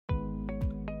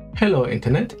Hello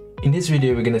Internet. In this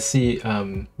video we're going to see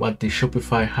what the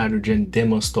Shopify Hydrogen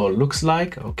demo store looks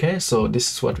like. Okay, so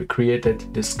this is what we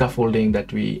created, the scaffolding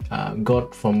that we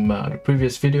got from the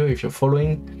previous video if you're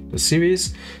following the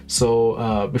series.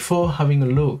 So before having a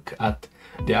look at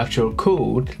the actual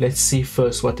code, let's see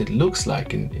first what it looks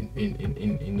like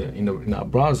in our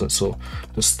browser. So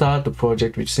to start the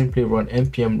project, we simply run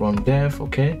npm run dev,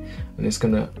 okay, and it's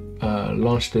gonna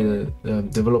launch the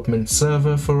development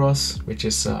server for us, which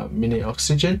is mini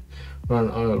oxygen,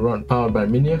 powered by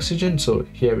mini oxygen. So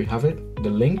here we have it, the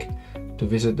link to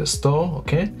visit the store.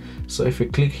 Okay, so if we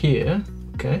click here,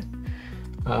 okay,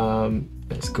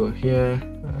 let's go here.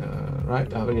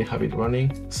 Right, I already have it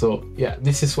running. So yeah,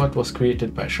 this is what was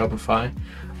created by Shopify,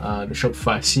 the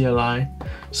Shopify CLI.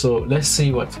 So let's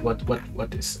see what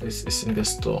is in the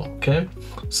store. Okay,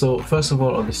 so first of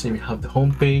all, obviously we have the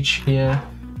home page here,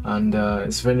 and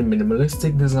it's very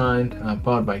minimalistic design,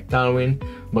 powered by Tailwind,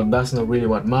 but that's not really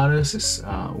what matters. Is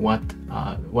what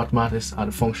matters are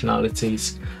the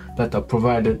functionalities that are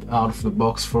provided out of the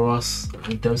box for us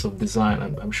in terms of design.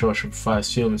 And I'm sure Shopify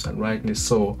assumes, and rightly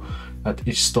so, that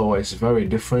each store is very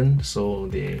different, so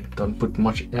they don't put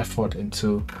much effort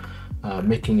into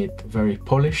making it very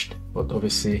polished. But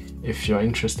obviously, if you're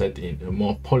interested in a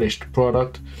more polished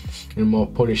product, in a more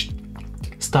polished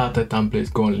starter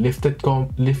template, go on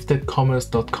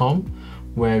liftedcommerce.com,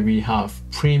 where we have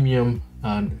premium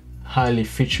and highly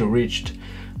feature-rich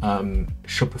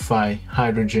Shopify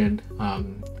Hydrogen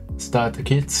starter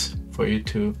kits for you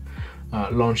to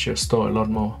launch your store a lot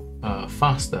more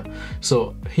faster.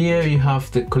 So here you have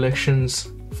the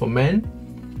collections for men.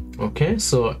 Okay,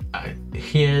 so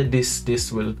here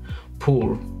this will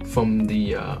pull from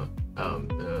the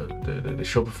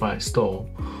Shopify store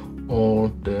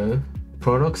all the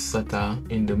products that are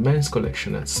in the men's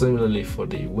collection, and similarly for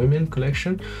the women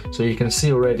collection. So you can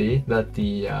see already that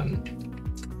the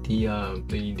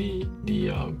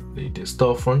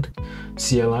storefront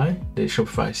CLI, the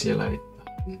Shopify CLI,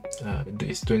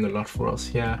 is doing a lot for us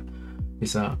here.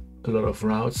 These are a lot of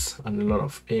routes and a lot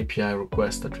of API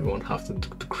requests that we won't have to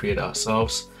create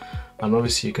ourselves. And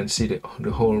obviously you can see the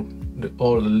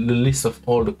list of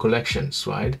all the collections,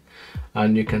 right?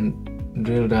 And you can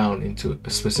drill down into a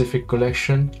specific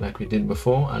collection like we did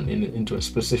before, and into a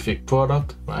specific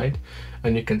product, right?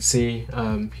 And you can see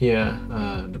here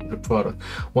the product.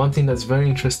 One thing that's very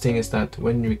interesting is that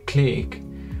when you click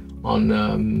on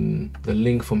the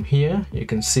link from here, you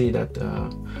can see that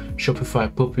Shopify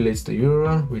populates the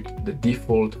URL with the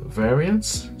default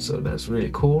variants. So that's really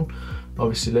cool.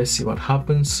 Obviously, let's see what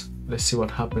happens. Let's see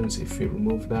what happens if we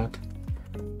remove that,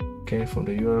 okay, from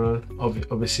the URL.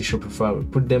 Obviously, Shopify will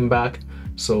put them back.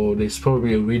 So there's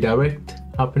probably a redirect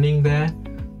happening there,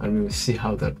 and we will see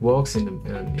how that works in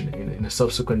a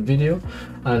subsequent video.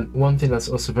 And one thing that's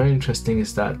also very interesting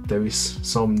is that there is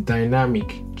some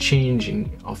dynamic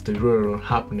changing of the URL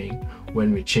happening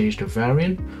when we change the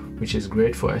variant, which is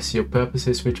great for SEO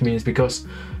purposes, which means, because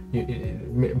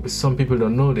some people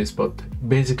don't know this, but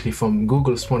basically from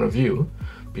Google's point of view,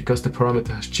 because the parameter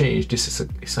has changed, this is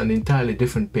an entirely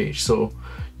different page. So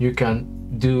you can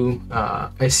do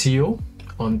SEO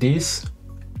on this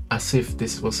as if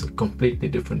this was a completely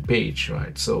different page,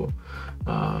 right? So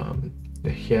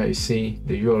here you see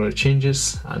the URL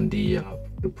changes and the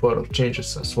product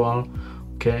changes as well.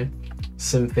 Okay,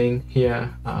 same thing here.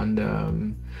 And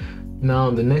now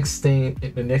the next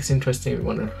interesting we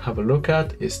want to have a look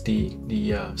at is the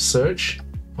search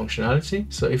functionality.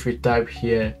 So if we type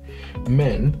here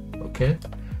men, okay,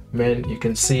 men, you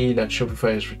can see that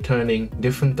Shopify is returning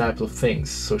different types of things.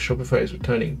 So Shopify is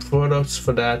returning products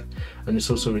for that, and it's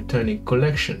also returning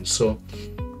collections. So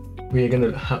we're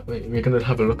gonna have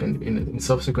a look in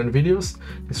subsequent videos.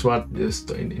 This is what is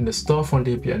in the storefront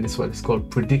API, and this is what is called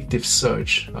predictive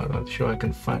search. I'm not sure I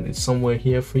can find it somewhere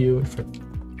here for you. If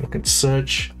I can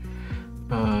search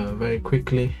very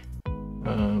quickly.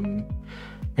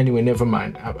 Anyway, never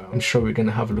mind. I'm sure we're gonna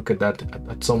have a look at that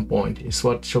at some point. It's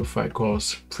what Shopify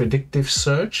calls predictive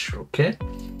search. Okay,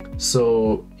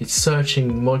 so it's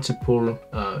searching multiple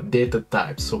data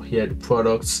types. So here the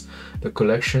products, the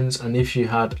collections, and if you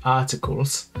had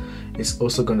articles, it's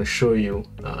also going to show you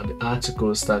the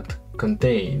articles that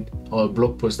contain, or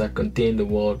blog posts that contain the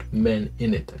word men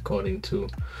in it according to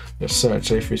your search.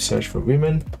 So if we search for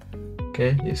women,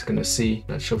 okay, it's going to see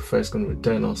that Shopify is going to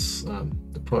return us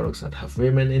the products that have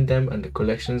women in them, and the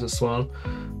collections as well,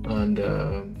 and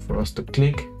for us to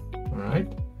click. All right,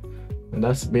 and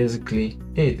that's basically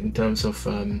it in terms of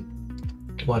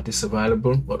what is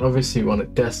available. But obviously you want to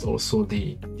test also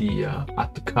the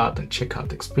add to cart and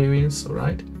checkout experience. All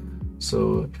right,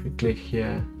 so if we click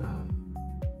here,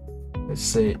 let's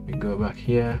say we go back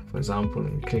here, for example,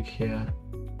 and we click here,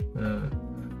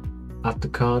 add to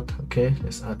cart. Okay,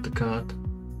 let's add to cart.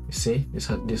 You see,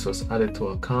 this was added to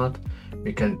our cart.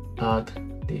 We can add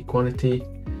the quantity.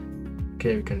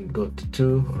 Okay, we can go to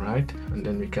 2, all right, and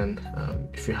then we can,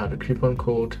 if you have a coupon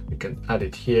code, we can add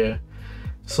it here.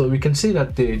 So we can see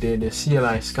that the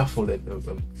CLI scaffolded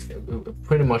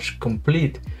pretty much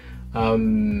complete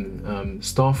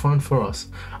storefront for us.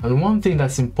 And one thing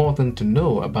that's important to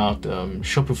know about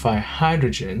Shopify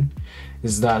Hydrogen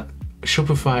is that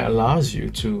Shopify allows you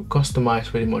to customize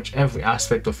pretty much every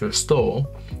aspect of your store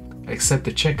except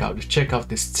the checkout. The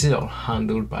checkout is still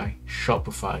handled by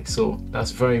Shopify, so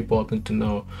that's very important to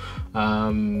know.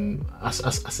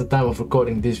 As the time of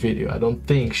recording this video, I don't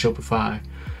think Shopify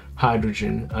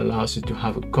Hydrogen allows you to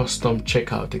have a custom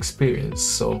checkout experience,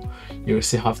 so you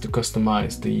still have to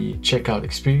customize the checkout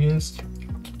experience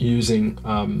using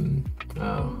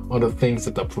other things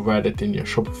that are provided in your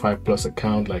Shopify Plus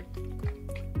account, like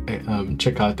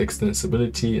checkout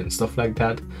extensibility and stuff like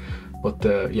that. But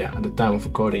yeah, at the time of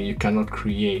recording, you cannot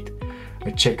create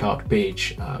a checkout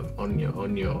page on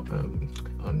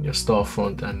your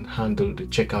storefront and handle the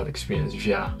checkout experience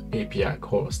via API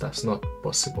calls. That's not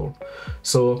possible.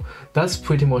 So that's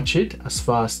pretty much it as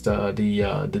far as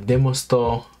the demo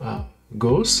store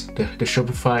goes, the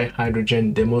Shopify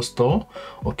Hydrogen demo store.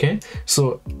 Okay,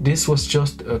 so this was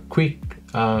just a quick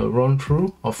run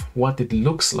through of what it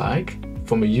looks like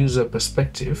from a user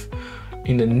perspective.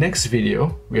 In the next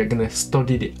video, we are going to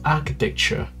study the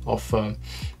architecture of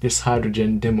this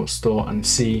Hydrogen demo store and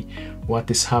see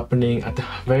what is happening at a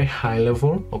very high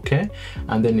level. Okay,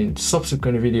 and then in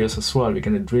subsequent videos as well, we're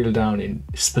going to drill down in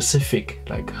specific,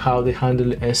 like how they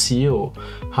handle SEO,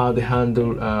 how they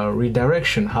handle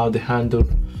redirection, how they handle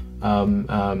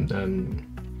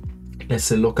let's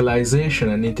say localization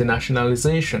and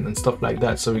internationalization and stuff like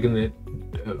that. So we're going to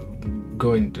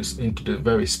go into the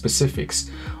very specifics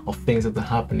of things that are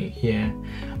happening here,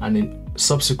 and in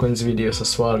subsequent videos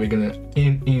as well, we're going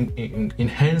to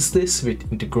enhance this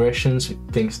with integrations,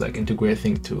 with things like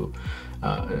integrating to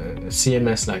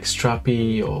CMS like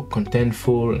Strapi or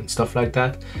Contentful and stuff like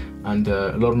that, and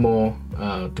a lot more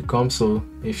to come. So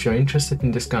if you're interested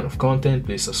in this kind of content,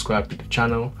 please subscribe to the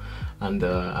channel, and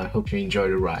I hope you enjoy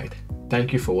the ride.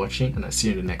 Thank you for watching, and I'll see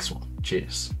you in the next one.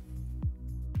 Cheers.